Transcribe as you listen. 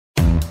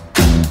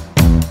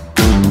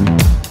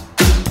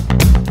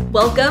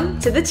Welcome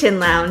to the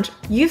Tin Lounge.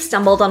 You've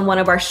stumbled on one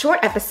of our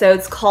short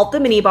episodes called The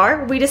Minibar,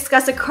 where we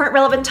discuss a current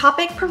relevant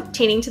topic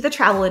pertaining to the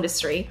travel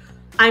industry.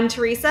 I'm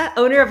Teresa,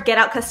 owner of Get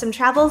Out Custom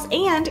Travels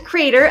and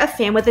creator of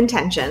Fan with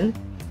Intention.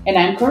 And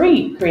I'm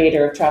Corrine,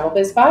 creator of Travel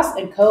Biz Boss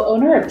and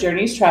co-owner of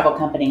Journeys Travel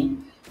Company.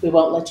 We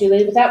won't let you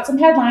leave without some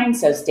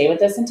headlines, so stay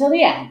with us until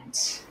the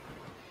end.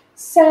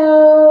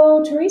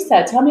 So,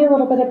 Teresa, tell me a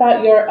little bit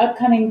about your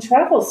upcoming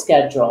travel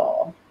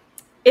schedule.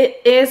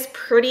 It is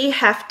pretty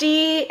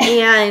hefty,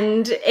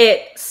 and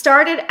it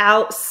started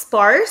out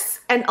sparse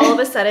and all of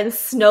a sudden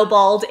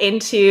snowballed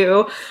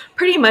into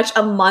pretty much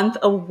a month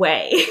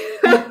away.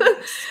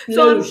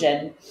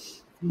 Explosion.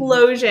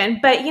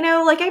 But,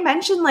 like I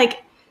mentioned,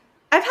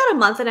 I've had a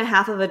month and a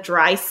half of a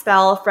dry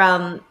spell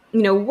from,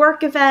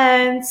 work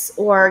events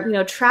or,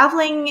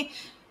 traveling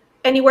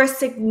anywhere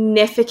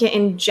significant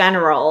in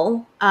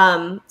general.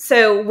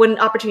 So when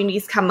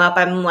opportunities come up,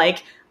 I'm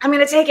like, I'm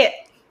going to take it.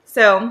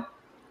 So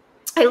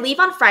I leave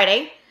on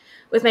Friday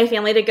with my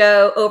family to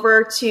go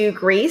over to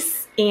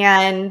Greece.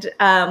 And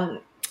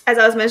as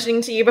I was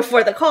mentioning to you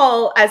before the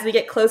call, as we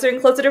get closer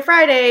and closer to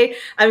Friday,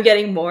 I'm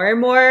getting more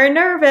and more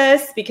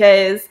nervous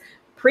because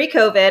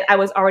pre-COVID, I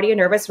was already a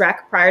nervous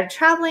wreck prior to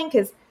traveling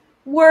because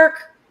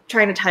work,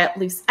 trying to tie up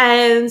loose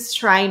ends,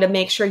 trying to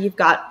make sure you've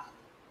got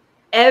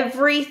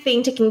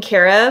everything taken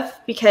care of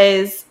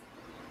because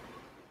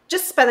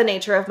just by the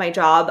nature of my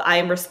job, I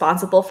am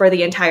responsible for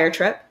the entire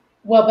trip.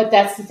 Well, but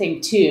that's the thing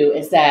too,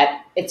 is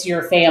that it's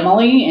your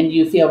family and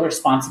you feel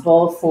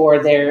responsible for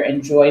their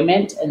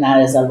enjoyment, and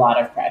that is a lot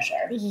of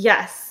pressure.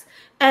 Yes.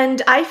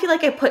 And I feel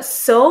like I put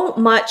so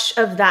much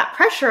of that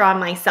pressure on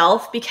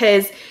myself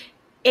because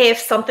if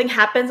something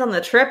happens on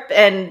the trip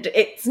and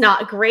it's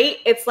not great,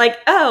 it's like,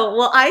 oh,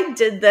 well, I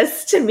did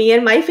this to me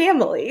and my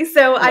family.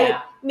 So I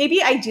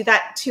do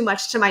that too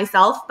much to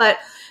myself, but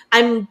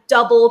I'm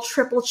double,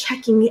 triple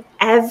checking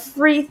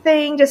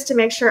everything just to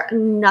make sure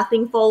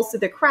nothing falls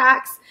through the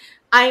cracks.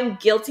 I'm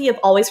guilty of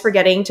always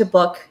forgetting to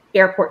book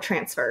airport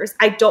transfers.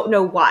 I don't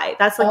know why.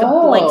 That's a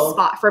blank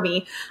spot for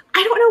me.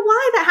 I don't know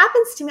why that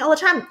happens to me all the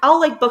time.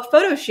 I'll book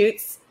photo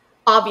shoots,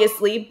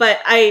 obviously, but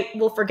I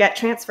will forget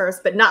transfers,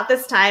 but not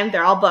this time.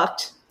 They're all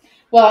booked.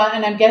 Well,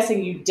 and I'm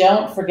guessing you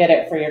don't forget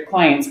it for your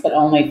clients, but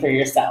only for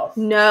yourself.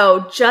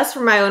 No, just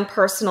for my own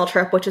personal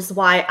trip, which is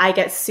why I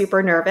get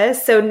super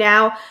nervous. So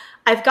now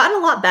I've gotten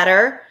a lot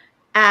better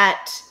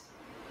at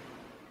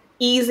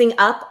easing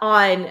up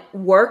on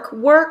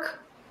work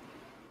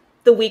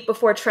the week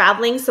before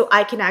traveling so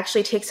I can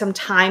actually take some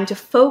time to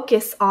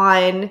focus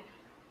on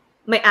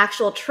my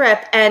actual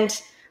trip.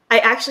 And I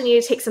actually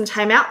need to take some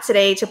time out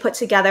today to put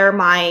together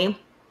my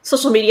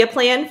social media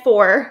plan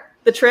for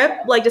the trip,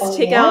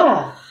 take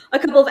out a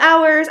couple of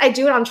hours. I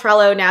do it on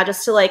Trello now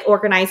just to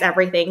organize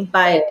everything,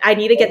 but I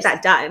need to get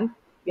that done.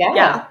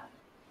 Yeah.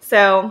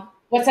 So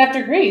what's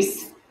after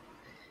Greece?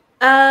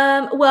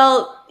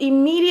 Well,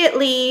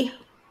 immediately,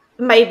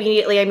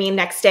 I mean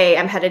next day,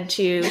 I'm headed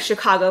to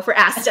Chicago for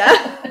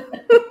ASTA.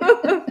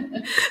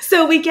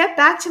 So we get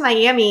back to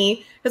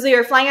Miami because we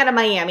were flying out of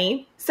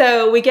Miami.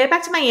 So we get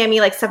back to Miami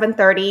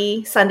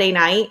 7:30 Sunday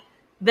night.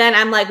 Then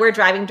I'm we're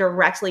driving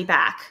directly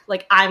back.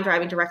 I'm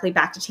driving directly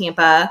back to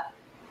Tampa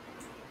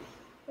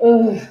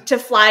to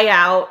fly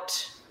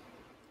out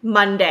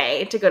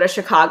Monday to go to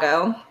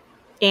Chicago.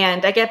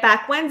 And I get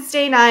back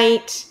Wednesday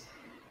night.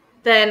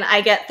 Then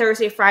I get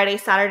Thursday, Friday,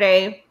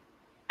 Saturday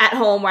at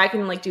home where I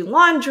can do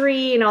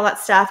laundry and all that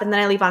stuff. And then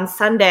I leave on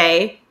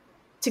Sunday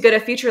to go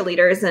to Future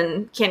Leaders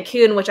in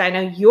Cancun, which I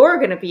know you're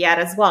going to be at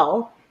as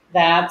well.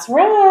 That's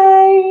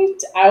right.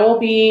 I will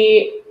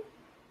be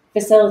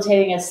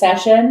facilitating a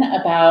session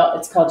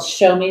it's called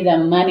Show Me the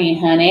Money,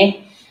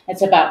 Honey.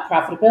 It's about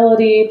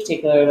profitability,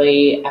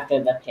 particularly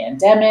after the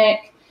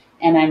pandemic.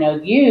 And I know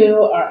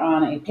you are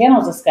on a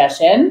panel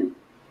discussion.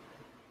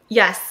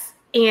 Yes.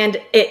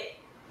 And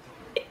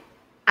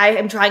I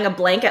am drawing a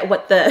blank at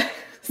what the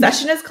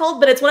session is called,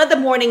 but it's one of the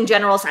morning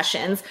general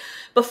sessions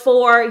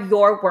before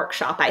your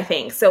workshop, I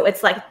think. So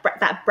it's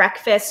that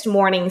breakfast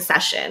morning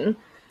session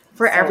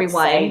for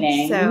everyone.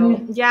 Exciting.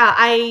 So yeah,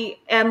 I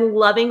am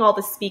loving all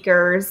the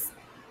speakers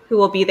who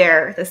will be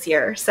there this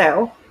year.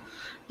 So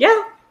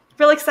yeah,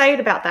 really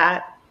excited about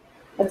that.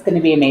 That's going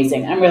to be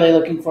amazing. I'm really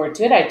looking forward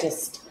to it. I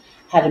just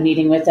had a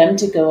meeting with them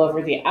to go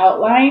over the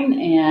outline,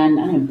 and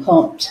I'm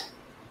pumped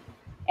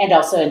and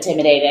also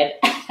intimidated.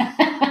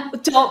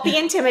 Don't be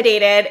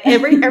intimidated.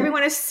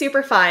 Everyone is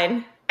super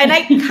fun. And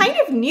I kind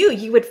of knew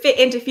you would fit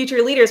into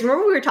Future Leaders.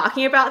 Remember we were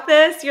talking about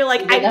this? You're I'm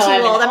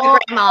too old. I'm a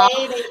grandma.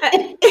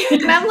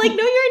 And I'm no,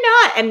 you're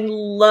not. And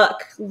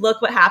look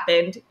what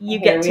happened. You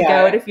get to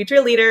go to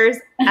Future Leaders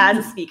as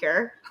a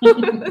speaker.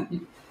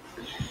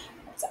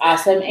 That's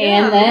awesome.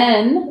 Yeah. And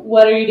then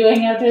what are you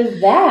doing after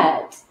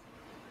that?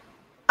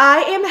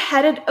 I am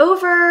headed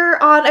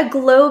over on a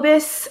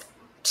Globus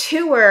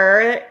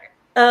tour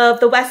of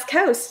the West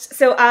Coast.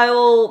 So I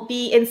will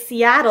be in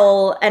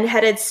Seattle and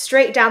headed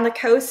straight down the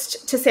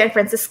coast to San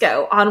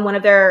Francisco on one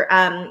of their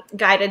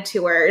guided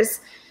tours.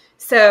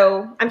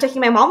 So I'm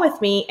taking my mom with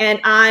me, and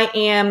I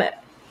am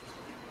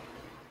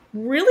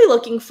really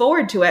looking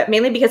forward to it,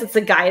 mainly because it's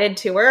a guided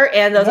tour,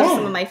 and those are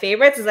some of my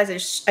favorites. Is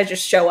I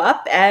just show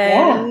up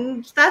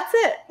and that's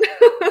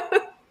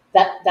it.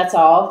 That's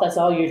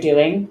all you're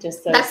doing.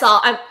 Just that's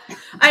all.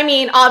 I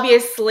mean,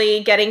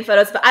 obviously getting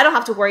photos, but I don't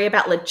have to worry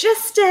about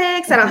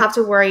logistics. I don't have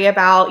to worry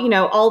about,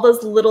 all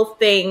those little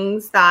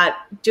things that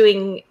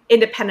doing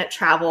independent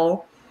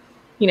travel,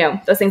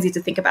 those things you have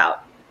to think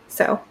about.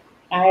 So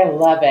I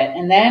love it.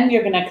 And then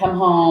you're going to come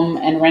home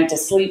and rent a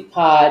sleep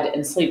pod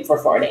and sleep for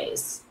 4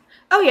 days.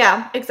 Oh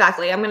yeah,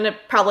 exactly. I'm going to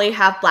probably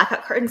have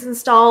blackout curtains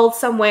installed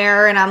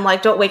somewhere, and I'm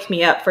like, don't wake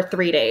me up for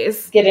 3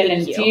 days. Get an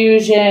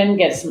infusion,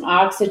 get some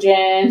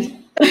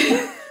oxygen,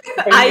 bring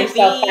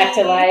yourself back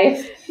to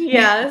life.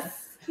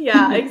 Yes.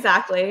 Yeah,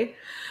 exactly.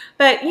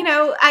 But,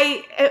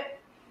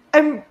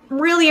 I'm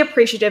really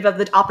appreciative of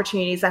the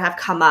opportunities that have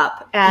come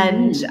up,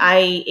 and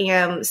I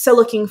am so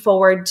looking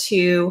forward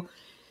to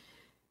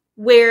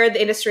where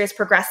the industry is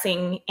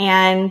progressing.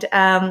 And,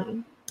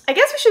 I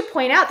guess we should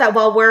point out that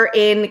while we're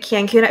in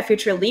Cancun at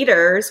Future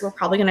Leaders, we're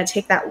probably going to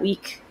take that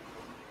week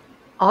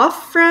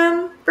off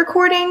from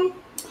recording.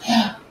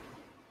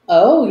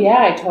 Oh, yeah.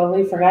 I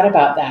totally forgot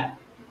about that.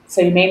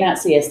 So you may not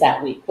see us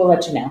that week. We'll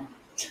let you know.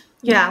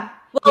 Yeah.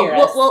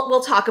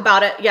 We'll talk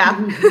about it. Yeah.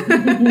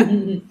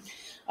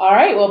 All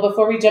right. Well,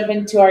 before we jump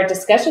into our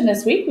discussion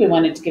this week, we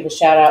wanted to give a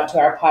shout out to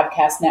our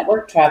podcast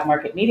network, Trav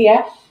Market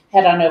Media.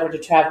 Head on over to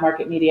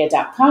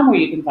travmarketmedia.com where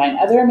you can find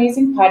other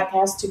amazing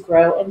podcasts to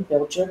grow and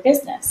build your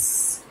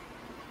business.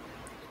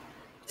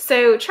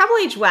 So Travel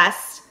Age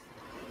West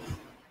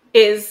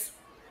is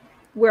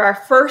where our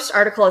first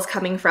article is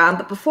coming from.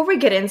 But before we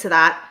get into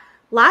that,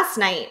 last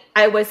night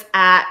I was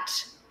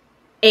at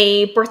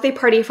a birthday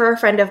party for a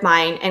friend of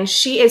mine, and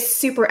she is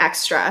super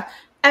extra.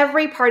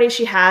 Every party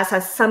she has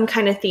some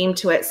kind of theme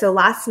to it. So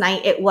last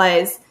night it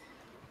was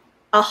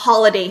a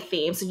holiday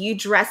theme. So you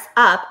dress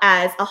up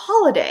as a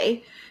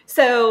holiday.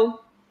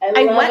 So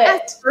I went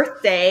as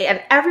birthday, and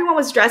everyone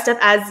was dressed up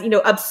as,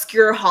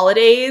 obscure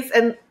holidays.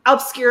 And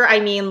obscure, I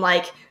mean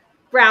like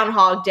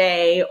Groundhog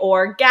Day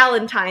or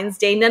Galentine's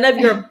Day, none of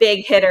your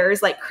big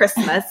hitters like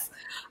Christmas.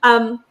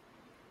 And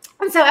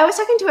so I was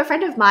talking to a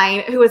friend of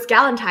mine who was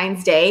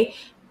Galentine's Day,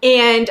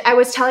 and I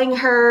was telling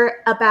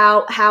her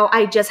about how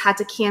I just had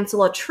to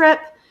cancel a trip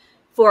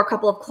for a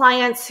couple of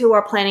clients who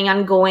are planning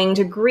on going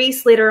to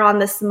Greece later on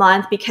this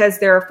month because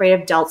they're afraid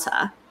of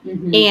Delta.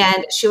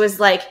 And she was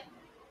like,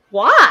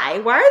 why?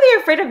 Why are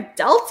they afraid of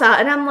Delta?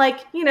 And I'm like,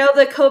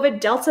 the COVID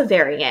Delta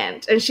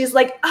variant. And she's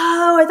like,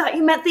 oh, I thought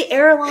you meant the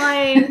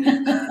airline.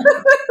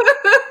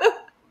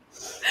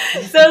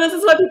 So this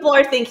is what people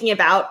are thinking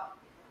about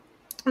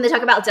when they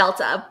talk about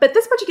Delta. But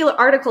this particular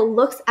article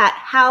looks at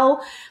how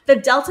the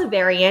Delta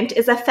variant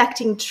is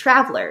affecting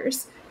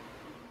travelers.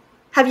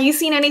 Have you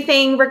seen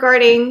anything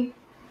regarding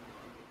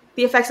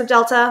the effects of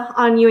Delta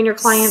on you and your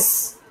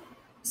clients?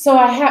 So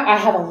I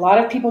have a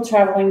lot of people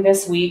traveling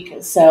this week,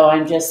 so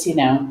I'm just,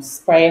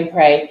 spray and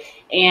pray.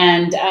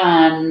 And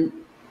I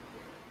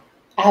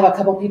have a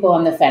couple people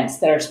on the fence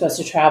that are supposed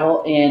to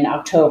travel in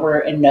October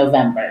and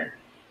November.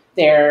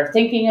 They're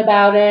thinking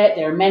about it.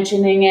 They're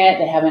mentioning it.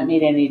 They haven't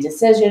made any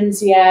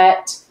decisions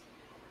yet.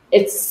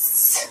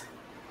 It's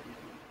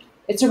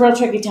a real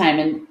tricky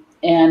time.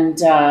 And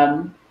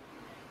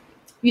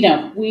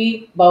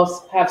we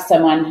both have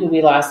someone who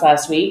we lost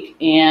last week,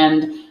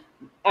 and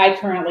I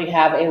currently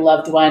have a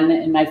loved one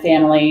in my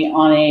family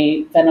on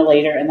a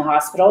ventilator in the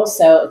hospital.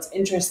 So it's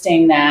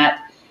interesting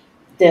that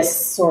this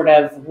sort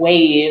of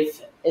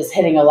wave is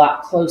hitting a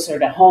lot closer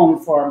to home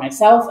for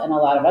myself and a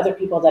lot of other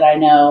people that I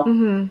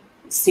know.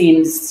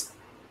 Seems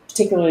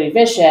particularly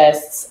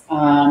vicious.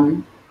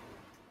 But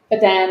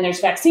then there's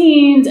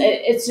vaccines.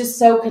 It's just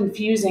so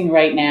confusing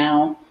right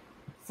now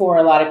for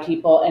a lot of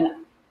people.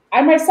 And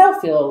I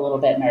myself feel a little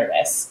bit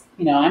nervous.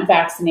 I'm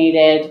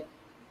vaccinated.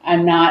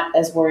 I'm not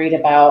as worried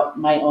about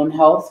my own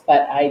health,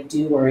 but I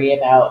do worry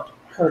about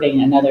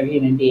hurting another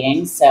human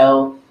being.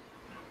 So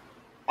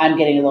I'm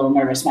getting a little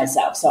nervous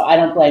myself. So I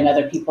don't blame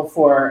other people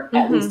for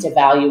at least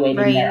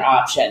evaluating their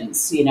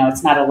options.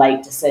 It's not a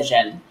light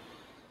decision.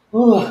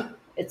 Ooh,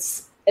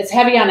 it's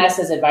heavy on us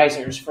as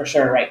advisors for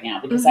sure right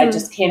now, because I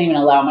just can't even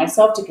allow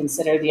myself to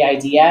consider the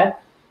idea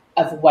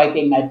of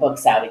wiping my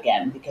books out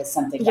again because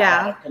something got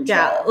out of control.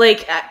 Yeah,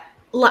 like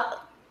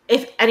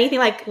if anything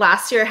like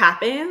last year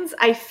happens,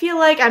 I feel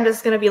like I'm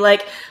just going to be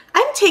like,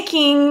 I'm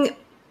taking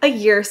a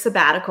year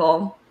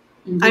sabbatical.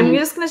 I'm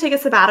just going to take a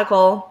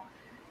sabbatical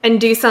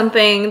and do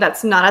something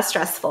that's not as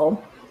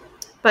stressful.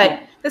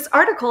 But this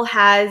article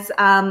has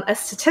a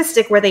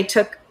statistic where they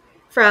took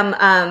from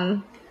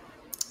a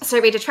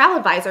survey to travel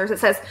advisors. It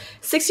says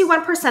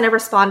 61% of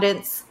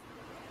respondents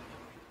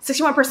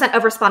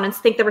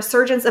think the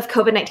resurgence of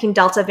COVID-19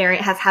 Delta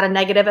variant has had a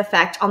negative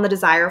effect on the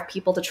desire of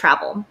people to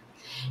travel.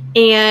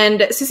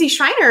 And Susie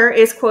Schreiner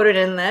is quoted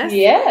in this.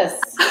 Yes.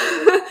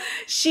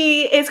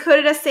 She is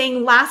quoted as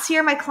saying, last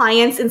year, my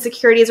clients'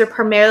 insecurities were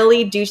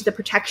primarily due to the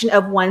protection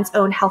of one's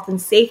own health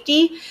and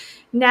safety.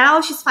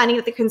 Now she's finding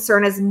that the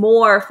concern is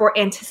more for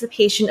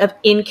anticipation of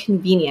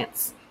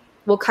inconvenience.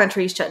 Will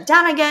countries shut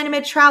down again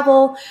amid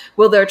travel?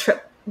 Will their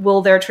trip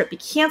will their trip be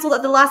canceled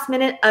at the last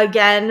minute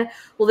again?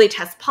 Will they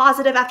test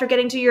positive after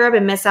getting to Europe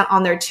and miss out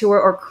on their tour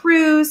or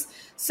cruise?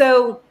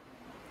 So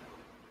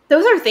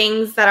those are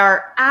things that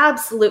are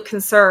absolute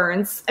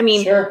concerns. I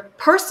mean, Sure.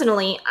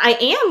 Personally,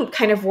 I am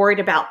kind of worried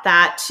about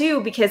that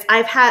too, because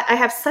I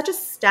have such a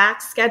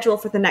stacked schedule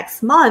for the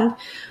next month.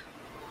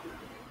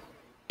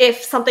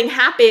 If something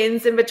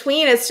happens in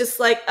between, it's just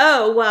like,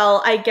 oh,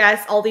 well, I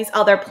guess all these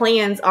other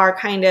plans are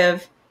kind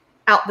of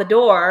out the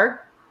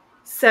door.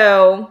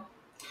 So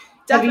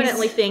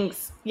definitely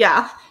things,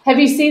 yeah. Have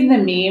you seen the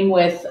meme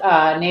with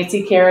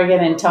Nancy Kerrigan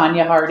and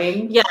Tanya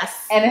Harding?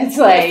 Yes. And it's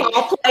like,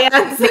 fall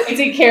plans.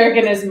 Nancy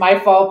Kerrigan is my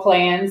fall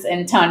plans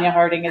and Tanya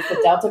Harding is the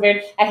Delta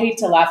variant. I hate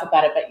to laugh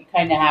about it, but you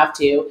kind of have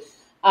to.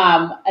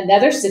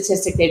 Another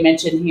statistic they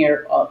mentioned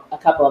here, a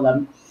couple of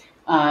them,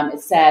 it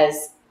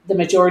says the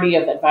majority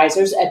of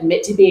advisors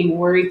admit to being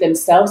worried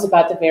themselves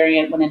about the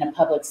variant when in a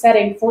public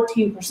setting.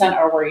 14%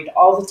 are worried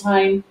all the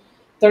time,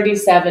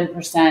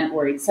 37%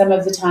 worried some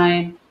of the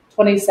time,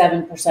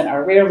 27%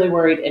 are rarely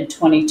worried, and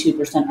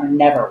 22% are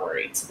never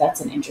worried. So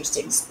that's an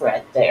interesting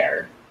spread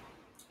there.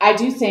 I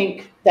do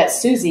think that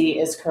Susie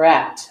is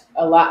correct.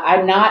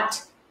 I'm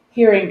not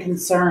hearing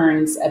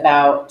concerns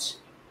about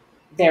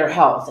their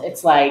health.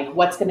 It's like,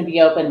 what's going to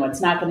be open,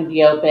 what's not going to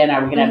be open?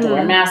 Are we going to have to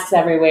wear masks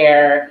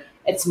everywhere?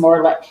 It's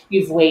more like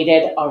you've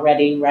waited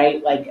already,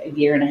 right? Like a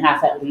year and a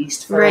half at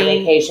least for a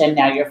vacation.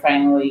 Now you're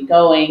finally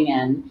going.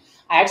 And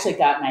I actually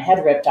got my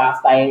head ripped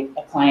off by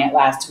a client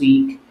last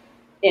week.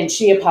 And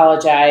she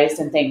apologized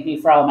and thanked me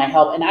for all my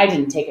help. And I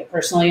didn't take it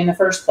personally in the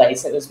first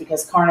place. It was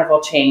because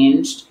Carnival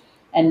changed.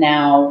 And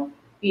now,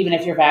 even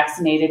if you're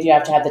vaccinated, you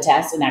have to have the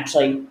test. And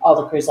actually, all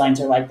the cruise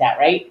lines are like that,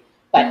 right?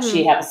 But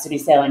she happens to be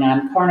sailing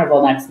on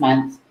Carnival next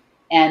month.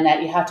 And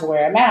that you have to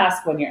wear a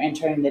mask when you're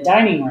entering the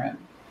dining room.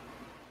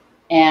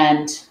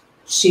 And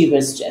she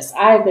was just,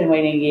 I've been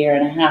waiting a year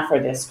and a half for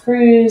this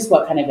cruise.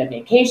 What kind of a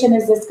vacation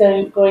is this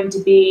going to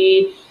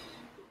be?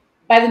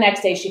 By the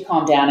next day, she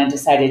calmed down and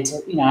decided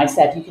to, I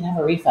said, you can have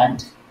a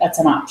refund. That's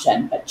an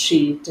option. But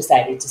she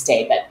decided to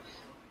stay. But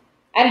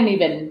I didn't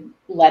even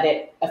let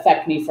it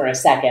affect me for a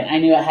second. I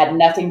knew it had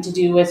nothing to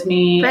do with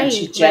me. And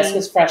she just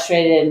was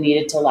frustrated and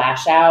needed to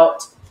lash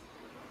out.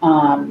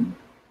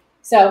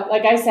 So,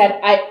 like I said,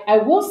 I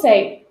will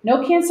say no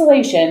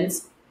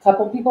cancellations, a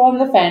couple people on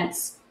the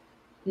fence,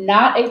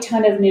 not a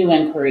ton of new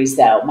inquiries,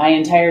 though. My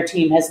entire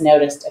team has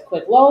noticed a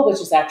quick lull,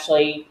 which is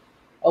actually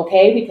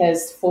okay,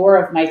 because 4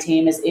 of my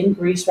team is in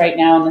Greece right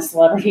now in the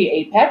Celebrity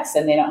Apex,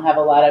 and they don't have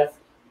a lot of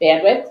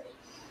bandwidth.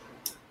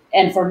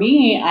 And for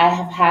me, I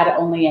have had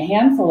only a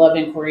handful of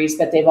inquiries,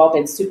 but they've all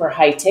been super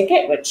high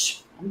ticket,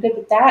 which I'm good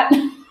with that,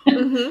 and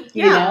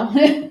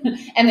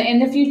in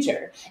the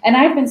future. And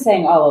I've been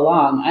saying all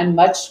along, I'm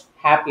much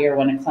happier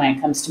when a client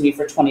comes to me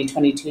for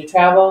 2022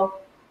 travel,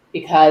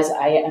 because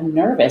I am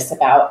nervous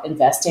about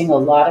investing a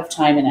lot of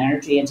time and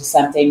energy into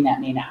something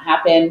that may not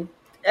happen.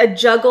 A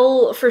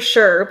juggle for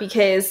sure,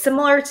 because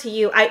similar to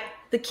you,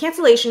 the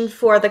cancellation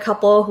for the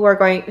couple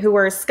who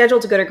were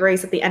scheduled to go to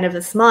Greece at the end of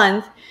this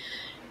month,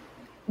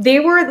 they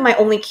were my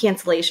only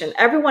cancellation.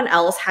 Everyone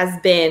else has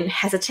been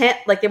hesitant,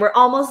 like they were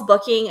almost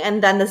booking,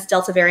 and then this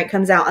Delta variant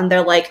comes out, and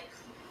they're like,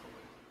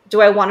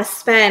 "Do I want to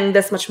spend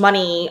this much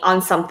money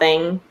on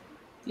something?"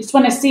 You just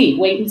want to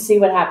wait and see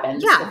what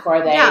happens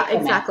before they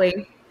commit.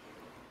 Exactly.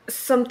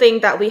 Something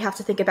that we have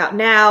to think about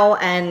now,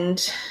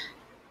 and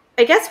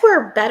I guess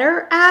we're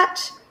better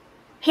at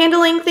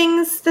handling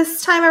things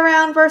this time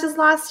around versus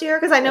last year.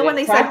 Because I know when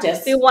they said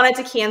they wanted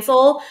to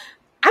cancel,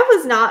 I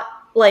was not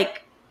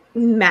like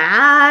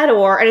mad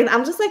or anything.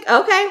 I'm just like,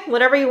 okay,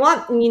 whatever you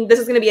want. I mean, this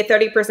is going to be a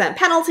 30%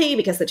 penalty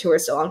because the tour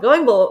is still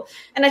ongoing.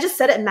 And I just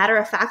said it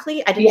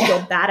matter-of-factly. I didn't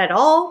feel bad at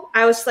all.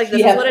 I was just like, this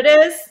is what it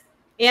is.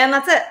 And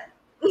that's it.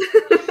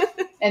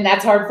 And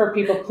that's hard for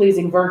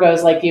people-pleasing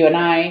Virgos like you and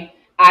I.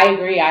 I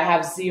agree. I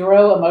have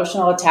zero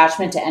emotional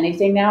attachment to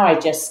anything now. I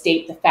just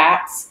state the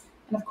facts.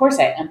 And of course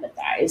I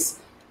empathize.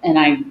 And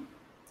I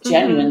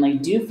genuinely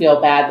do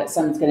feel bad that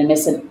someone's going to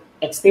miss an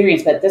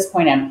experience. But at this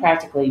point, I'm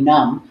practically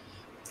numb.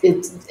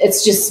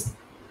 It's just,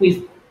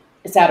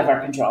 it's out of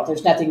our control.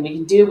 There's nothing we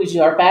can do. We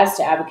do our best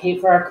to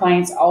advocate for our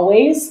clients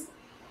always.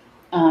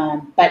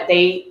 But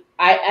I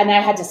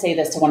had to say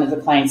this to one of the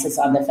clients that's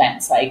on the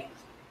fence. Like,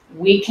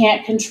 we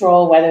can't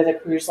control whether the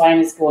cruise line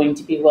is going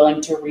to be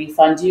willing to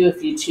refund you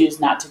if you choose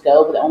not to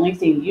go. But the only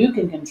thing you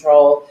can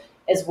control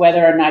is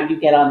whether or not you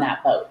get on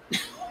that boat.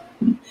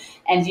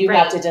 And you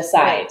have to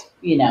decide,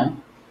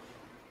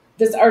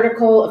 This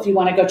article, if you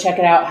want to go check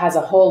it out, has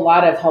a whole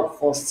lot of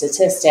helpful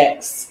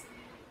statistics.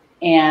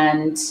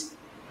 And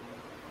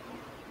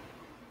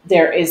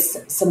there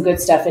is some good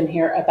stuff in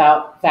here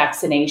about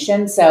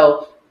vaccination.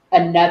 So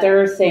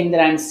another thing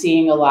that I'm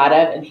seeing a lot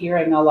of and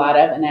hearing a lot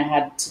of, and I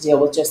had to deal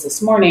with just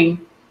this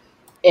morning,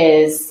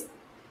 is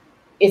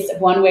it's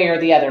one way or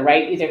the other,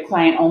 right? Either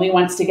client only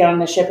wants to get on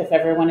the ship if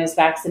everyone is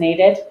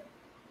vaccinated,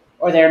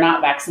 or they're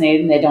not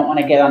vaccinated and they don't want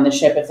to get on the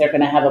ship if they're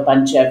going to have a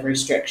bunch of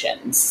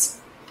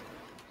restrictions.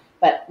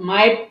 But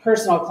my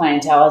personal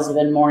clientele has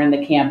been more in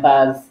the camp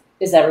of,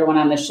 is everyone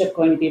on the ship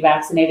going to be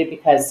vaccinated?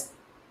 Because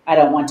I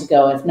don't want to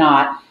go if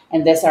not.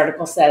 And this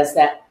article says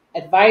that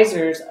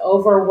advisors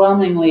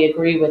overwhelmingly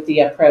agree with the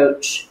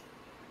approach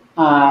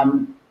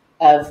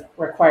of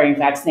requiring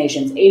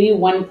vaccinations.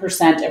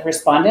 81% of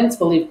respondents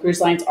believe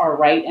cruise lines are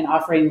right in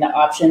offering the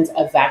options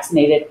of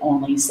vaccinated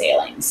only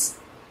sailings,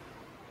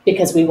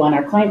 because we want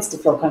our clients to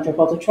feel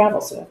comfortable to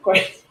travel. So of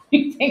course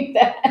we think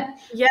that.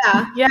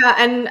 Yeah.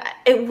 And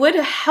it would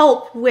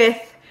help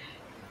with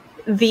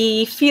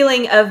the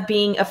feeling of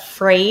being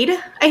afraid,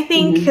 I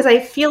think, because I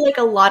feel like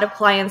a lot of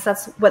clients,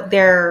 that's what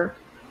they're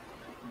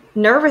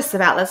nervous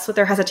about. That's what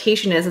their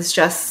hesitation is. It's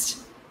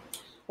just,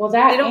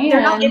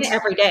 they're not in it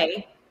every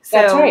day. So.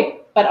 That's right.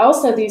 But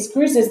also these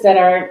cruises that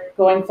are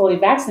going fully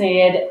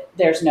vaccinated,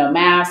 there's no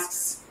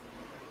masks.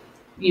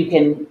 You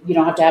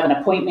don't have to have an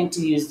appointment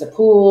to use the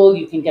pool.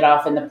 You can get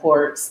off in the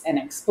ports and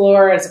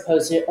explore, as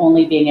opposed to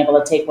only being able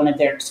to take one of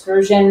their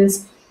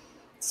excursions.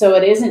 So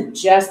it isn't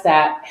just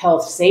that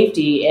health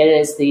safety, it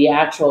is the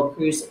actual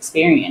cruise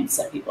experience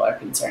that people are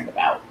concerned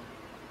about.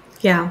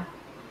 Yeah.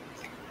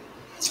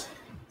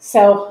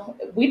 So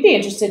we'd be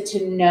interested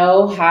to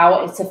know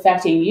how it's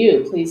affecting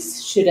you.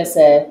 Please shoot us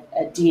a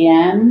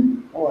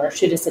DM or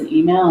shoot us an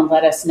email and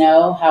let us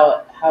know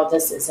how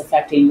this is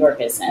affecting your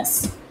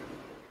business.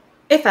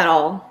 If at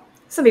all.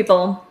 Some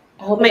people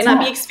might not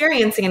be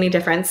experiencing any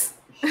difference.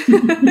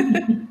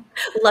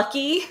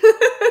 Lucky.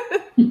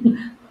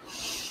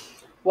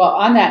 Well,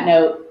 on that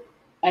note,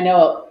 I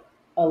know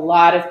a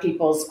lot of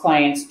people's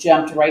clients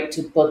jumped right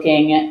to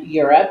booking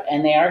Europe,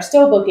 and they are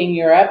still booking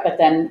Europe, but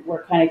then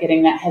we're kind of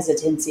getting that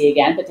hesitancy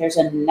again. But there's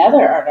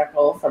another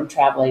article from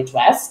Travel Age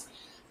West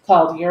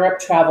called Europe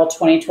Travel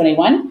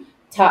 2021,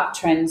 Top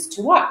Trends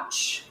to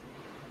Watch.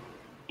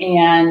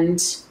 And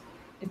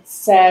it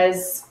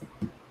says,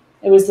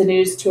 it was the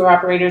news tour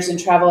operators and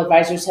travel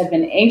advisors had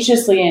been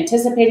anxiously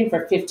anticipating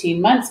for 15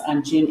 months.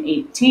 On June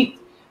 18th,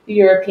 the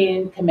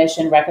European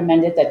Commission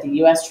recommended that the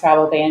U.S.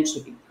 travel ban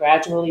should be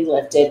gradually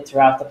lifted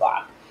throughout the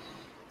bloc.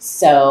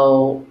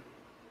 So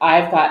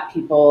I've got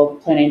people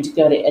planning to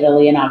go to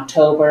Italy in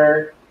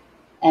October,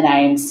 and I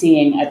am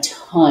seeing a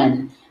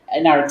ton.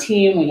 In our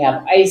team, we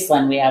have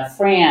Iceland, we have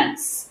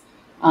France,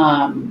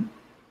 a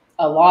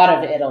lot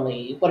of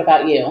Italy. What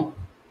about you?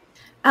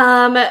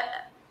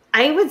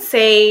 I would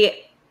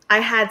say I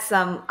had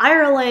some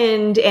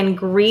Ireland and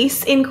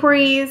Greece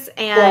inquiries,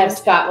 and I have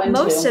Scotland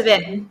most too. of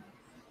it.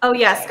 Oh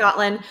yeah,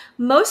 Scotland.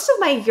 Most of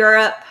my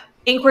Europe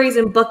inquiries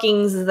and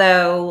bookings,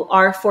 though,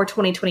 are for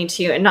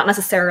 2022 and not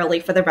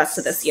necessarily for the rest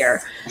of this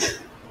year.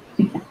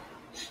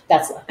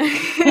 That's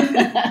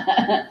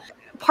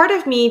part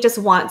of me just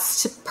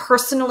wants to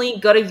personally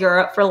go to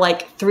Europe for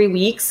like 3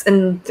 weeks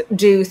and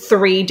do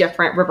 3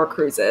 different river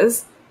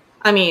cruises.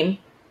 I mean,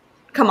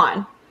 come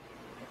on.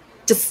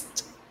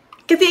 Just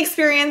get the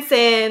experience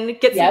in,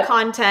 get some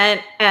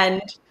content,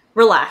 and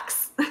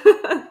relax.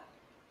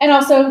 And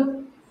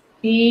also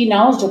be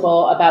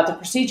knowledgeable about the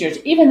procedures.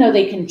 Even though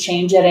they can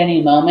change at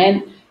any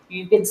moment,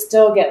 you can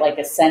still get like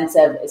a sense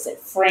of, is it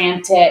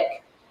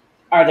frantic?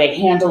 Are they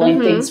handling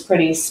things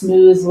pretty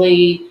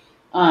smoothly?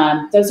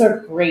 Those are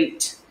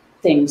great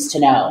things to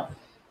know.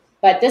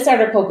 But this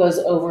article goes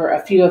over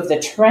a few of the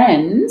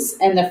trends.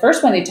 And the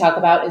first one they talk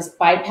about is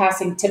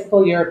bypassing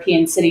typical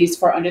European cities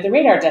for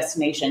under-the-radar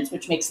destinations,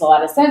 which makes a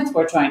lot of sense.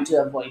 We're trying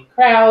to avoid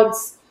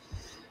crowds.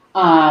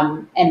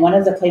 And one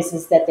of the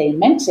places that they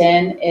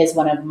mention is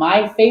one of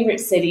my favorite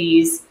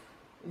cities,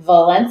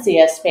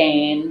 Valencia,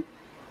 Spain,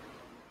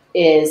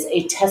 is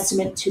a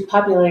testament to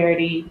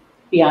popularity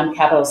beyond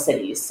capital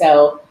cities.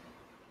 So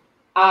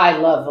I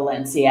love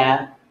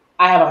Valencia.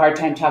 I have a hard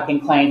time talking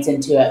clients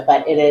into it,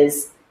 but it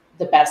is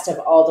the best of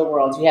all the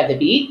worlds. You have the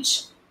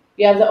beach,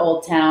 you have the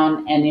old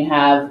town, and you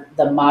have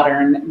the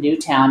modern new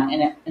town.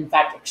 And in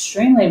fact,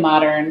 extremely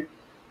modern,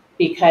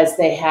 because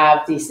they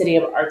have the City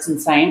of Arts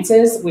and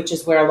Sciences, which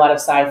is where a lot of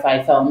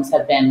sci-fi films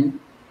have been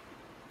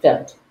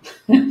filmed.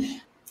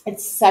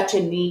 It's such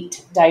a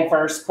neat,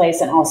 diverse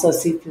place. And also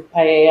seafood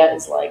paella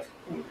is like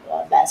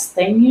the best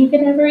thing you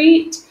can ever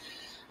eat.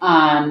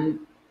 And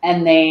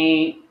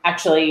they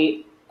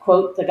actually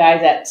quote the guy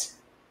that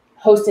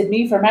hosted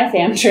me for my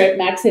fam trip,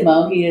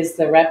 Maximo. He is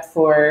the rep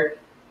for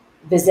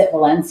Visit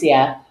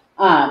Valencia.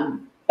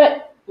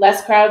 But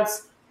less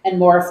crowds and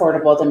more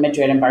affordable than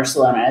Madrid and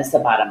Barcelona is the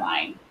bottom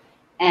line.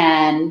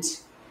 And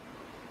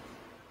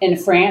in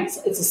France,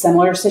 it's a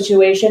similar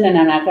situation, and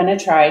I'm not going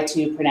to try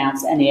to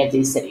pronounce any of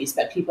these cities,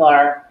 but people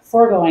are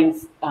foregoing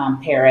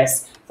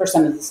Paris for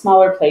some of the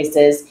smaller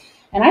places.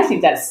 And I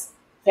think that's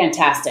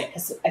fantastic,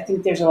 because I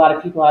think there's a lot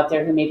of people out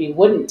there who maybe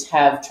wouldn't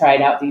have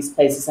tried out these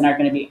places and are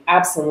going to be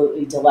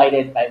absolutely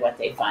delighted by what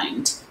they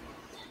find.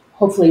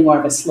 Hopefully more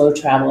of a slow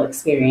travel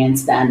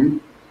experience than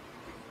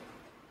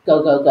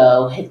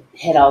go,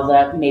 hit all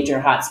the major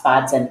hot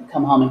spots and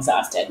come home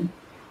exhausted.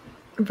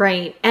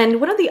 Right. And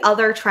one of the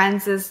other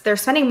trends is they're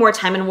spending more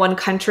time in one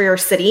country or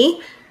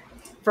city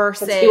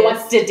versus... Who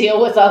wants to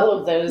deal with all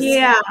of those?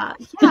 Yeah,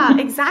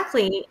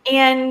 exactly.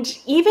 And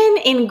even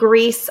in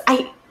Greece,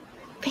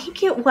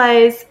 think it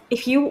was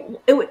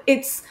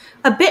it's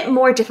a bit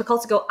more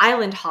difficult to go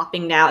island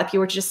hopping now if you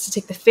were just to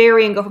take the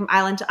ferry and go from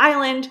island to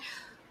island,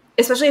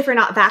 especially if you're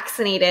not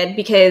vaccinated,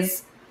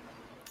 because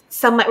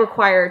some might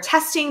require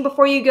testing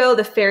before you go.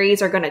 The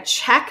ferries are going to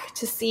check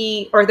to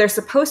see, or they're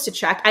supposed to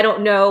check. I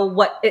don't know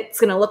what it's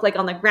going to look like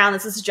on the ground.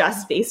 This is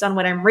just based on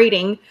what I'm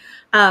reading.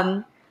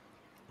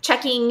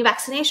 Checking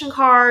vaccination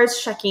cards,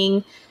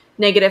 checking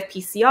negative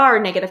PCR,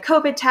 negative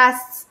COVID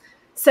tests.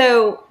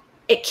 So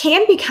it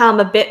can become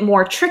a bit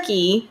more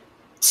tricky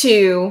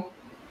to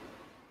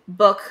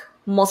book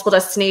multiple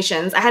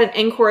destinations. I had an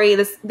inquiry.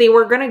 They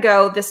were going to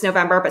go this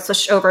November, but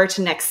switched over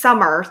to next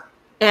summer.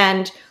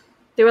 And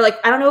they were like,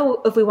 I don't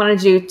know if we want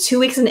to do 2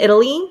 weeks in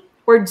Italy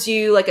or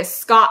do like a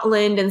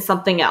Scotland and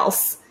something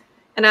else.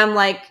 And I'm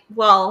like,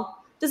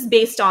 well, just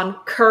based on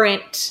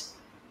current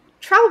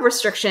travel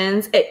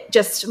restrictions, it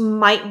just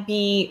might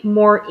be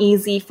more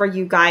easy for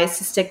you guys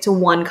to stick to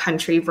one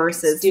country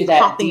versus do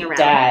that hopping deep around.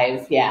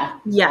 Dive. Yeah.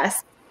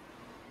 Yes,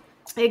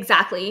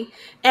 exactly.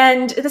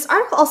 And this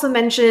article also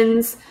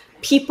mentions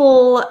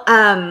people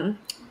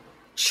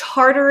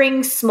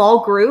chartering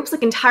small groups,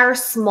 like entire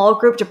small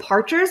group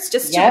departures,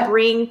 just to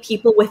bring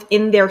people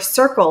within their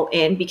circle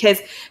in, because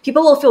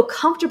people will feel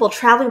comfortable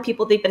traveling with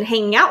people they've been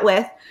hanging out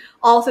with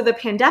all through the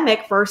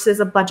pandemic versus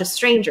a bunch of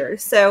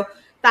strangers. So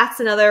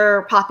that's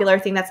another popular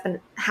thing that's been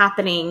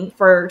happening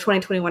for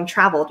 2021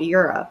 travel to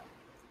Europe.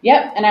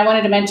 Yep. And I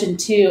wanted to mention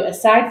too,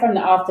 aside from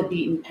the off the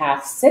beaten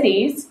path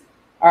cities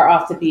or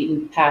off the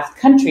beaten path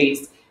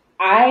countries,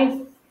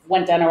 I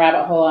went down a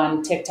rabbit hole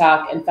on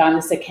TikTok and found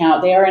this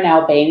account. They are in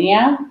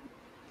Albania.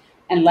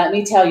 And let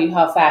me tell you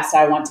how fast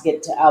I want to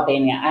get to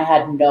Albania. I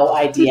had no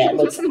idea. It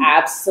looks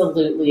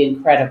absolutely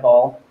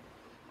incredible.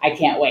 I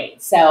can't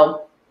wait.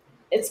 So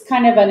it's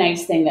kind of a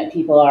nice thing that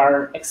people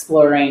are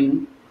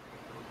exploring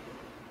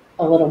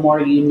a little more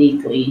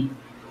uniquely.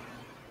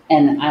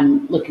 And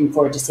I'm looking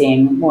forward to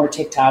seeing more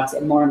TikToks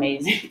and more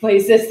amazing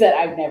places that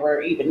I've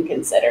never even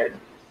considered.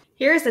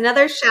 Here's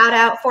another shout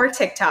out for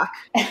TikTok.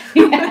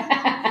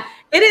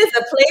 It is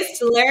a place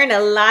to learn a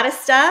lot of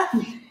stuff,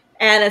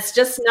 and it's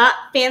just not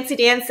fancy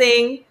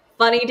dancing,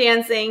 funny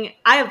dancing.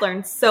 I have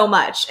learned so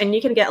much, and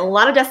you can get a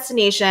lot of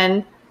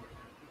destination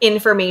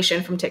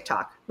information from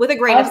TikTok with a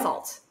grain of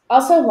salt.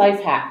 Also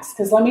life hacks,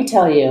 because let me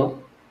tell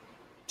you,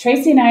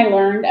 Tracy and I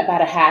learned about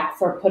a hack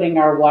for putting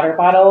our water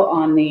bottle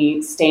on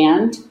the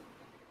stand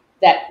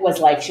that was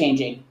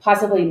life-changing,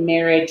 possibly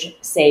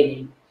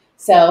marriage-saving.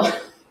 So...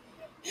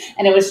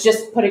 And it was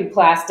just putting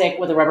plastic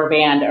with a rubber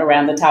band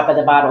around the top of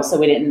the bottle so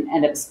we didn't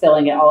end up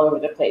spilling it all over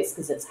the place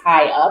because it's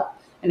high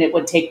up and it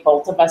would take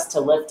both of us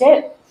to lift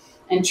it.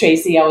 And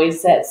Tracy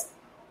always says,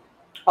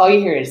 all you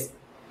hear is,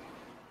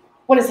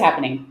 what is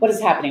happening? What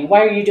is happening?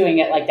 Why are you doing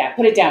it like that?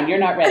 Put it down. You're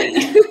not ready.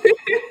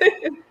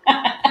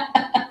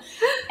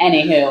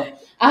 Anywho,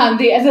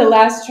 the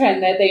last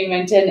trend that they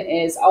mentioned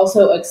is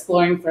also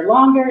exploring for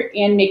longer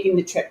and making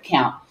the trip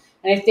count.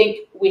 And I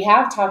think we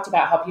have talked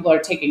about how people are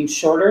taking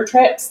shorter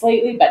trips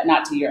lately, but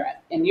not to Europe.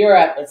 In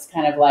Europe, it's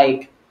kind of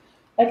like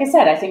I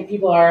said, I think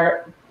people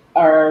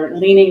are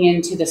leaning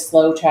into the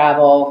slow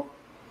travel.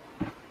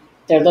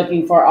 They're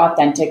looking for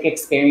authentic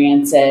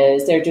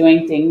experiences. They're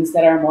doing things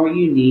that are more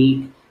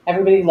unique.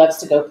 Everybody loves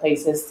to go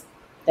places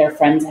their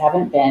friends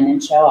haven't been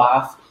and show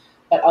off,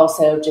 but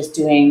also just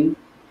doing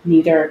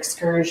neater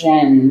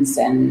excursions.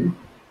 And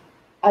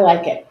I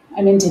like it.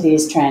 I'm into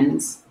these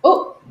trends.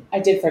 Oh, I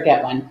did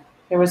forget one.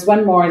 There was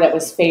one more that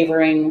was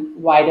favoring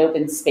wide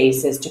open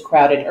spaces to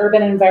crowded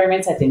urban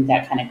environments. I think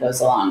that kind of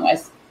goes along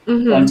with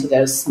going to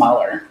those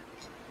smaller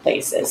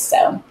places.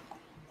 So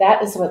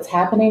that is what's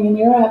happening in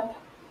Europe.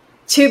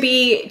 To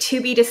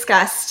be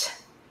discussed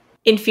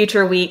in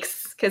future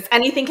weeks, because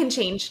anything can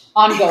change.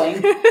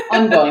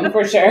 Ongoing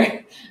for sure.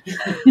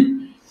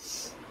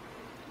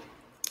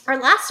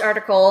 Our last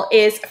article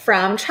is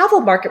from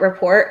Travel Market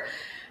Report.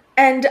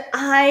 And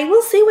I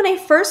will say, when I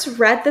first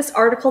read this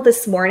article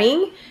this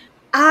morning,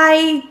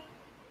 I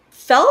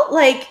felt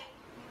like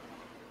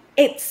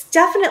it's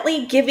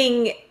definitely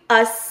giving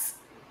us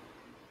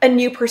a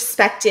new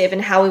perspective in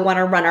how we want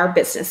to run our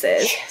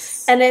businesses.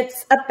 Yes. And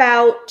it's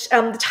about,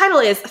 the title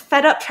is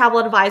Fed Up Travel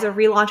Advisor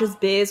Relaunches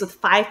Biz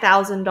with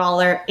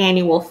 $5,000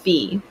 Annual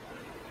Fee.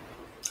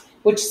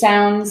 Which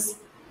sounds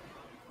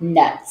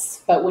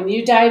nuts. But when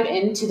you dive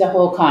into the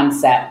whole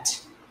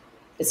concept,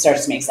 it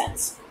starts to make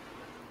sense.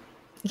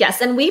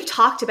 Yes, and we've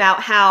talked about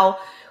how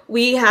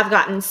we have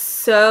gotten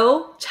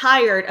so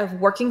tired of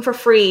working for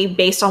free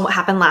based on what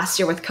happened last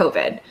year with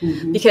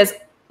COVID, because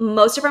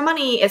most of our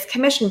money is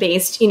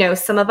commission-based. You know,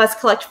 some of us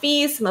collect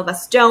fees, some of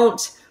us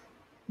don't.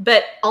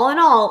 But all in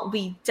all,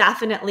 we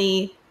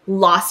definitely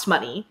lost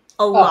money,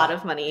 a lot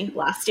of money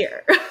last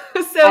year.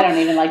 So I don't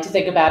even like to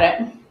think about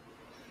it.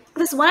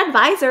 This one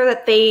advisor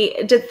that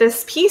they did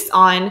this piece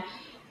on,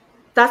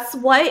 that's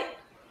what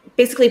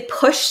basically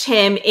pushed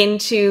him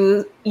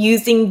into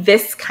using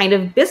this kind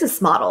of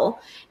business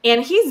model.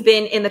 And he's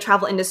been in the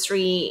travel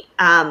industry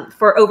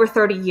for over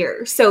 30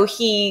 years. So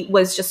he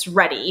was just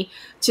ready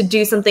to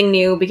do something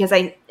new because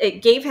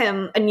it gave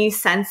him a new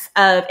sense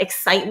of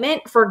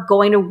excitement for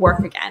going to work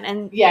again.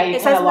 And yeah, he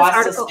kind of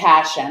lost his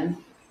passion.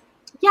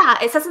 Yeah,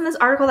 it says in this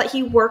article that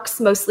he works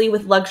mostly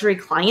with luxury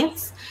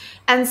clients.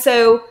 And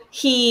so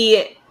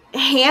he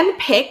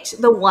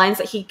handpicked the ones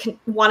that he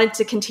wanted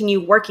to continue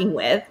working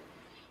with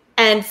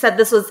and said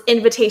this was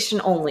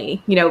invitation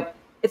only.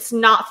 It's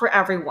not for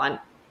everyone.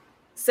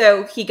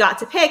 So he got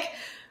to pick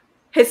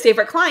his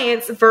favorite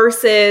clients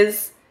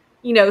versus,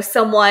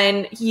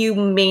 someone you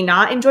may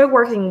not enjoy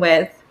working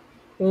with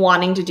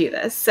wanting to do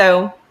this.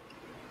 So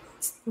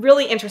it's a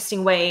really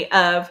interesting way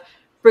of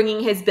bringing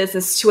his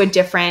business to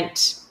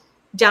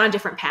down a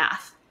different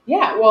path.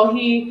 Yeah, well,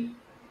 he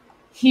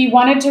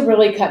wanted to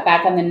really cut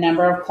back on the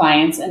number of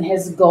clients, and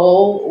his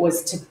goal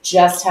was to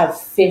just have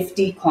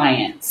 50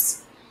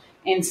 clients.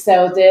 And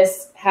so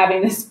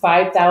having this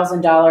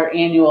 $5,000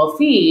 annual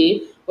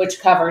fee, which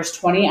covers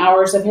 20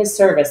 hours of his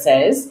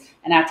services,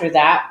 and after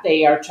that,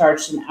 they are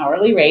charged an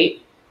hourly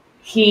rate,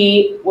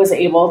 he was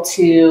able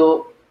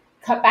to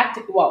cut back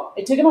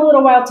it took him a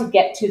little while to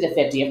get to the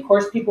 50. Of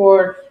course, people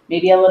were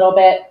maybe a little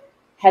bit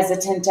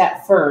hesitant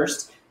at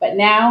first, but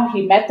now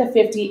he met the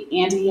 50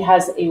 and he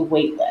has a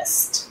wait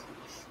list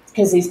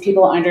because these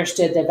people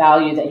understood the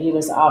value that he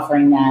was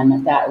offering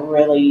them, that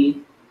really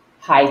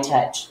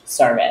high-touch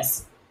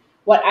service.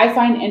 What I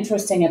find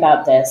interesting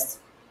about this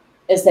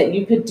is that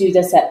you could do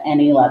this at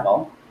any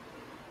level.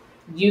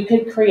 You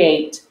could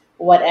create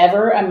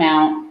whatever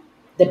amount,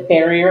 the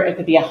barrier, it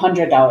could be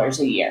 $100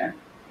 a year.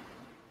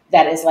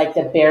 That is like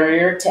the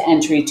barrier to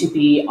entry to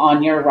be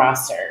on your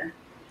roster.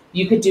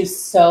 You could do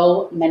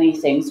so many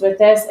things with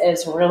this.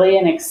 It's really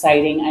an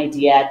exciting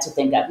idea to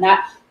think of.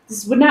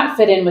 This would not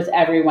fit in with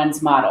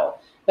everyone's model,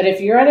 but if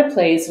you're at a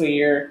place where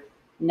you're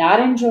not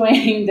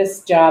enjoying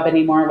this job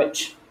anymore,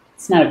 which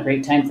it's not a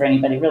great time for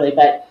anybody really,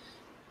 but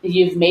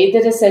you've made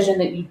the decision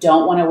that you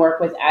don't want to work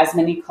with as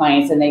many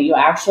clients and that you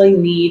actually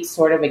need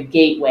sort of a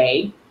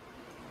gateway,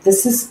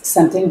 this is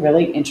something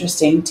really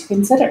interesting to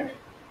consider.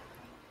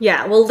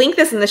 Yeah, we'll link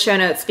this in the show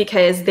notes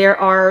because there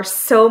are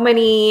so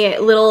many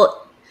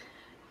little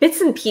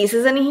bits and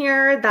pieces in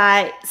here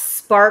that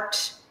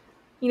sparked,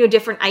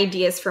 different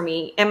ideas for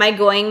me. Am I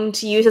going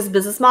to use this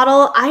business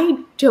model? I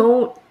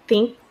don't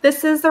think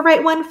this is the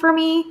right one for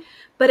me,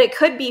 but it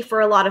could be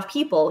for a lot of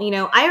people.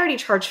 I already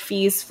charge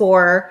fees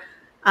for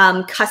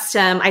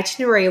custom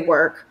itinerary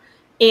work.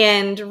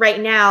 And right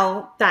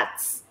now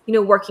that's,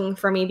 working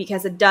for me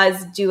because it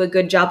does do a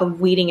good job of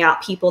weeding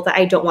out people that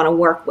I don't want to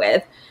work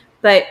with.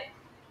 But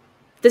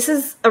this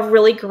is a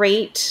really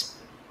great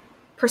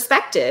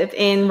perspective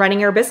in running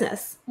your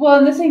business. Well,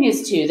 and the thing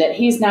is too, that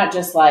he's not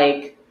just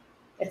like,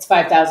 it's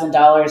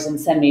 $5,000 and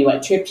send me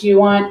what trip you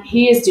want.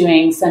 He is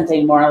doing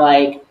something more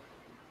like,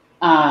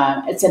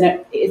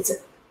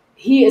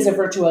 he is a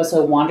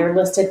Virtuoso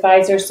Wanderlist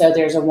advisor. So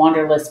there's a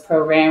Wanderlist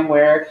program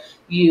where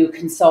you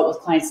consult with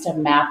clients to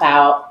map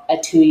out a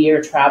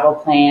 2-year travel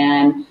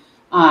plan.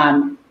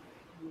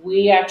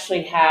 We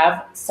actually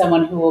have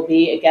someone who will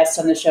be a guest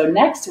on the show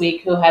next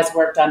week who has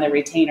worked on the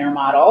retainer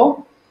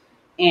model.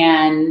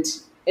 And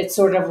it's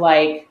sort of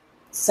like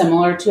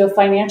similar to a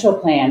financial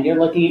plan. You're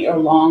looking at your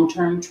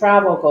long-term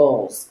travel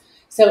goals.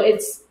 So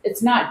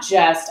it's not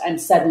just I'm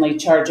suddenly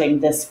charging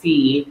this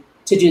fee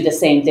to do the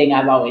same thing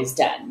I've always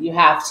done. You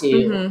have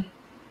to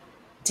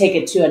take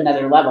it to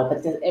another level,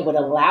 but it would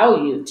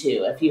allow you to,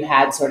 if you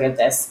had sort of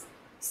this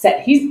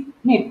set. He's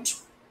made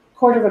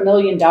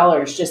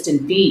 $250,000 just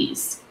in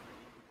fees.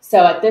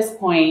 So at this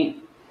point,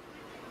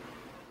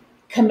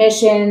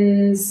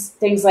 commissions,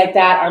 things like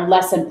that are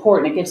less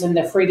important. It gives him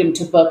the freedom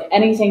to book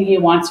anything he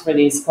wants for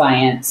these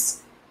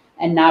clients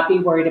and not be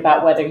worried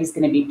about whether he's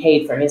going to be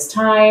paid for his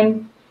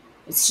time.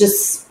 It's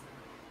just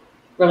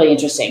really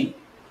interesting.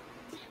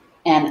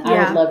 And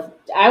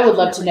I would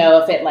love to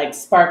know if it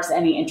sparks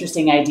any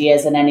interesting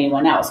ideas in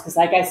anyone else. Because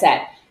like I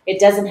said, it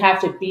doesn't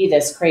have to be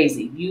this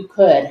crazy. You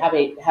could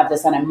have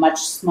this on a much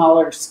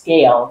smaller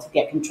scale to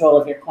get control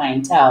of your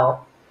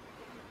clientele.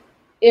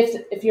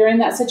 If you're in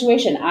that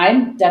situation,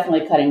 I'm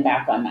definitely cutting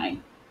back on my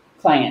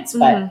clients,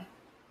 but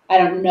I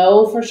don't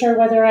know for sure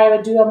whether I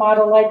would do a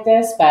model like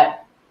this,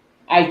 but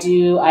I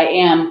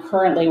am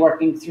currently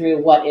working through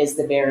what is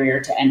the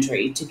barrier to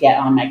entry to get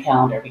on my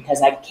calendar,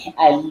 because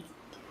I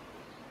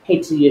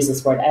hate to use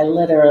this word. I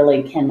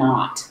literally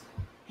cannot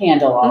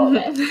handle all of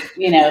it.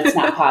 It's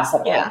not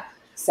possible. Yeah.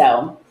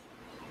 So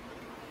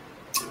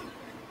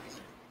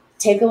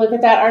take a look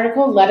at that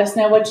article. Let us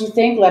know what you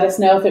think. Let us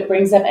know if it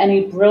brings up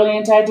any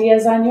brilliant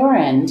ideas on your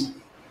end.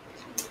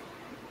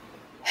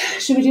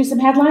 Should we do some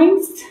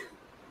headlines?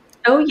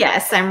 Oh,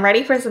 yes. I'm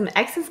ready for some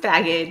excess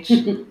baggage.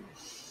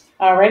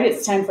 All right.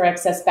 It's time for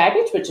Excess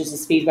Baggage, which is a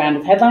speed round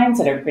of headlines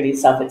that are pretty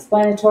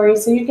self-explanatory,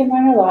 so you can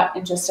learn a lot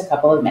in just a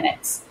couple of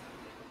minutes.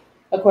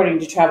 According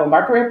to Travel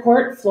Market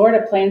Report,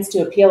 Florida plans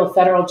to appeal a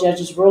federal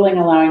judge's ruling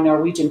allowing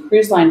Norwegian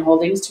Cruise Line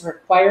Holdings to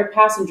require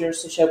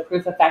passengers to show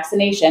proof of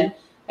vaccination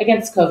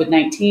against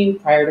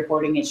COVID-19 prior to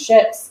boarding its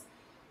ships.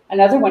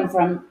 Another one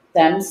from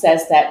them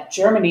says that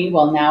Germany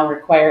will now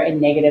require a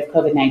negative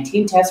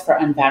COVID-19 test for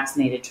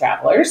unvaccinated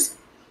travelers.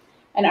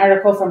 An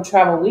article from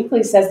Travel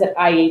Weekly says that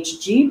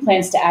IHG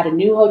plans to add a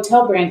new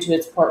hotel brand to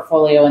its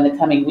portfolio in the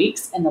coming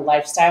weeks in the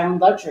lifestyle and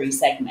luxury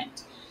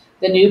segment.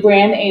 The new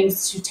brand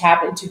aims to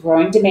tap into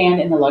growing demand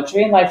in the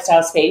luxury and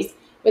lifestyle space,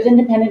 with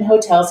independent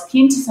hotels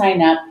keen to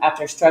sign up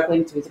after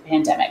struggling through the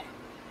pandemic.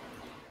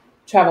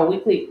 Travel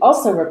Weekly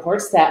also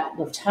reports that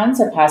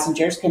Lufthansa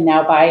passengers can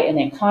now buy an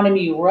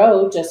economy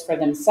row just for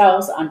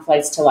themselves on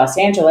flights to Los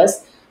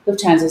Angeles.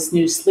 Lufthansa's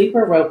new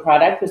Sleeper Row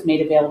product was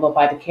made available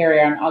by the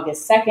carrier on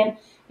August 2nd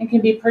and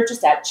can be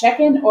purchased at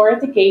check-in or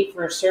at the gate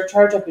for a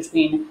surcharge of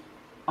between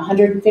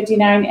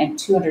 159 and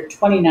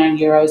 229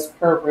 euros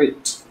per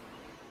route.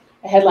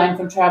 A headline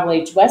from Travel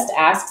Age West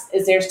asks,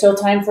 is there still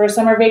time for a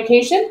summer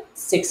vacation?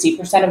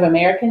 60% of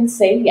Americans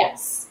say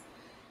yes.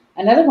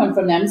 Another one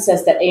from them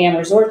says that AM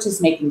Resorts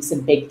is making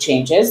some big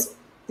changes.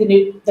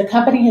 The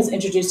company has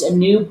introduced a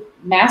new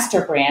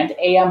master brand,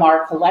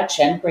 AMR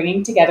Collection,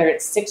 bringing together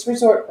its 6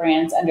 resort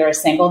brands under a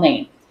single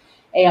name.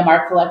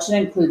 AMR Collection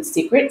includes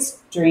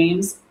Secrets,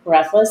 Dreams,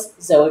 Breathless,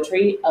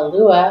 Zoetree,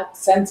 Alua,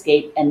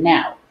 Sunscape, and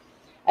Now.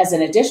 As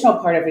an additional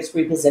part of its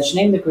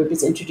repositioning, the group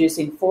is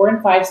introducing 4-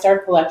 and 5-star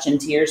collection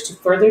tiers to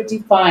further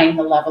define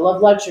the level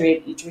of luxury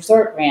of each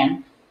resort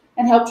brand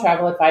and help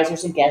travel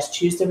advisors and guests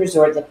choose the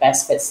resort that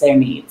best fits their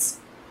needs.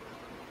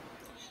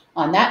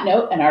 On that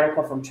note, an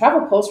article from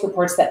Travel Pulse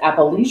reports that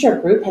Apple Leisure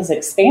Group has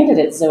expanded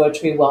its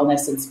Zoetree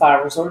Wellness and Spa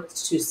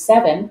resorts to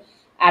 7,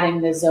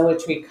 adding the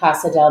Zoetree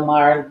Casa del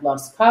Mar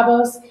Los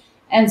Cabos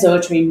and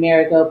Zoetree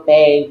Marigot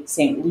Bay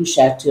St.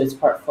 Lucia to its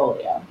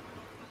portfolio.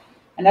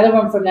 Another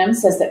one from them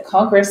says that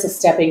Congress is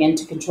stepping in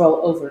to control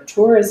over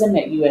tourism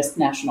at U.S.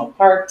 national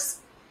parks.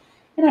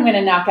 And I'm going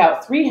to knock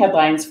out 3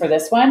 headlines for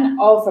this one,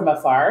 all from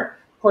afar.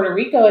 Puerto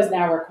Rico is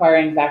now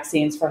requiring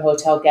vaccines for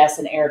hotel guests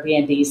and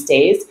Airbnb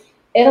stays.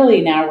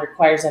 Italy now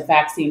requires a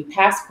vaccine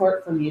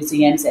passport for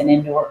museums and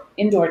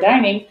indoor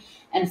dining.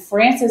 And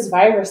France's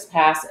virus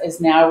pass is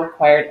now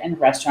required in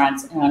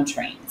restaurants and on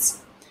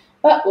trains.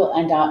 But we'll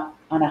end up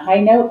on a high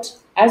note,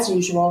 as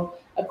usual.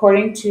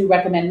 According to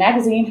Recommend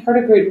Magazine,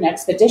 Hurtigruten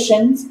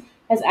Expeditions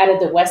has added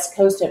the west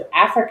coast of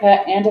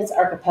Africa and its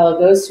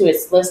archipelagos to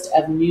its list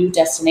of new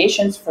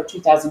destinations for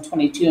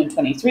 2022 and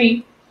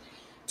 23.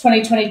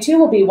 2022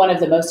 will be one of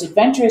the most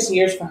adventurous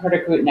years for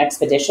Hurtigruten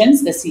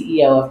Expeditions, the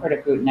CEO of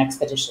Hurtigruten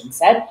Expeditions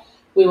said.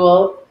 We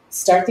will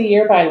start the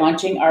year by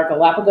launching our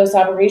Galapagos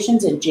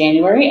operations in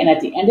January, and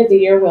at the end of the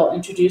year, we'll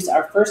introduce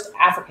our first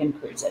African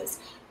cruises.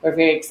 We're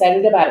very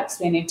excited about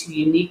expanding to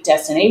unique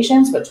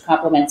destinations, which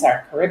complements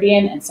our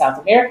Caribbean and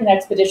South American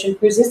expedition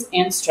cruises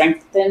and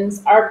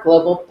strengthens our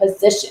global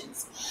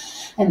positions.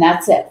 And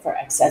that's it for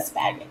excess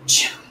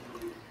baggage.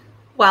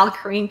 While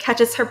Corrine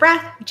catches her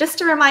breath,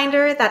 just a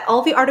reminder that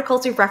all the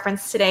articles we've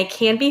referenced today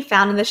can be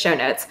found in the show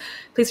notes.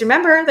 Please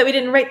remember that we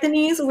didn't write the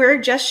news, we're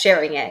just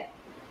sharing it.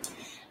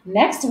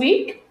 Next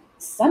week,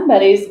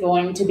 somebody's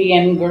going to be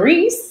in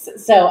Greece,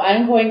 so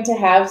I'm going to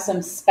have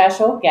some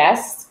special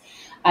guests.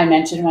 I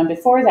mentioned one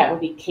before, that would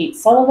be Kate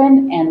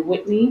Sullivan and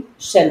Whitney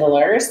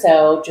Schindler,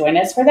 so join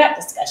us for that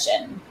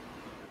discussion.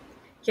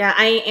 Yeah,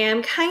 I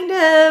am kind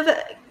of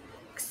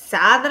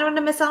sad that I'm going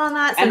to miss out on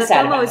that. So the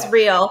FOMO is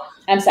real.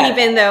 I'm sad.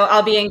 Even though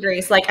I'll be in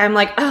Greece. Like, I'm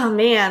like, oh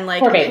man, like,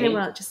 poor I baby.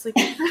 want to just like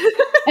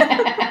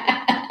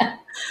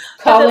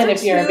call in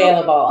if you're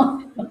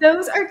available.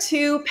 Those are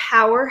 2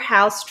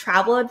 powerhouse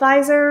travel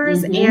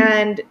advisors,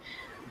 and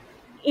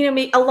you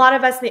know, a lot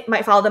of us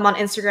might follow them on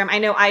Instagram. I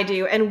know I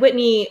do. And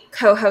Whitney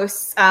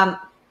co-hosts,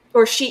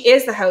 or she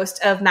is the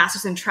host of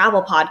Masters in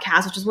Travel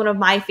podcast, which is one of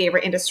my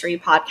favorite industry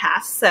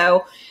podcasts.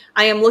 So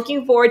I am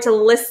looking forward to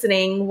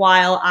listening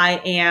while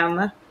I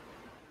am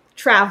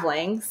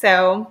traveling.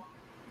 So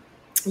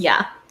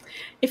yeah.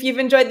 If you've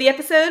enjoyed the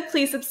episode,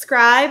 please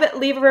subscribe,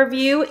 leave a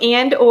review,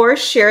 and or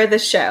share the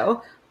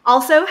show.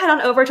 Also, head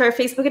on over to our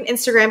Facebook and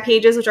Instagram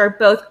pages, which are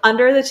both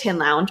under the Tin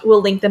Lounge.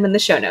 We'll link them in the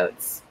show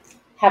notes.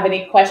 Have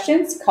any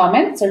questions,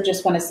 comments, or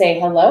just want to say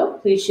hello,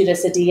 please shoot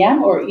us a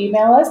DM or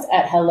email us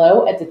at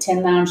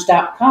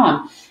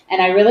hello@thetinlounge.com.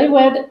 And I really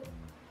would,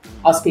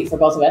 I'll speak for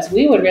both of us,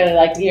 we would really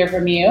like to hear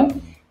from you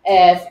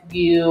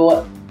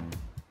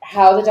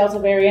how the Delta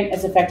variant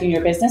is affecting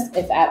your business,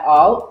 if at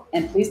all.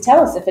 And please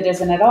tell us if it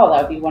isn't at all.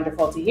 That would be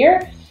wonderful to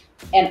hear.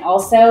 And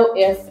also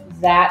if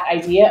that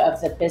idea of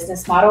the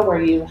business model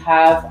where you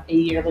have a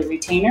yearly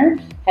retainer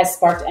has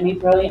sparked any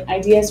brilliant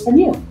ideas from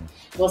you.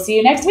 We'll see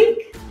you next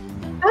week.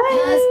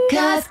 Bye.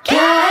 Cause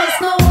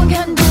no one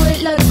can do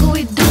it like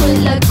we do it,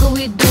 like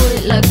we do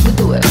it, like we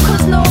do it.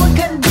 Cause no one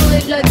can do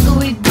it like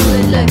we do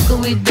it, like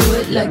we do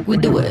it, like we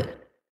do it.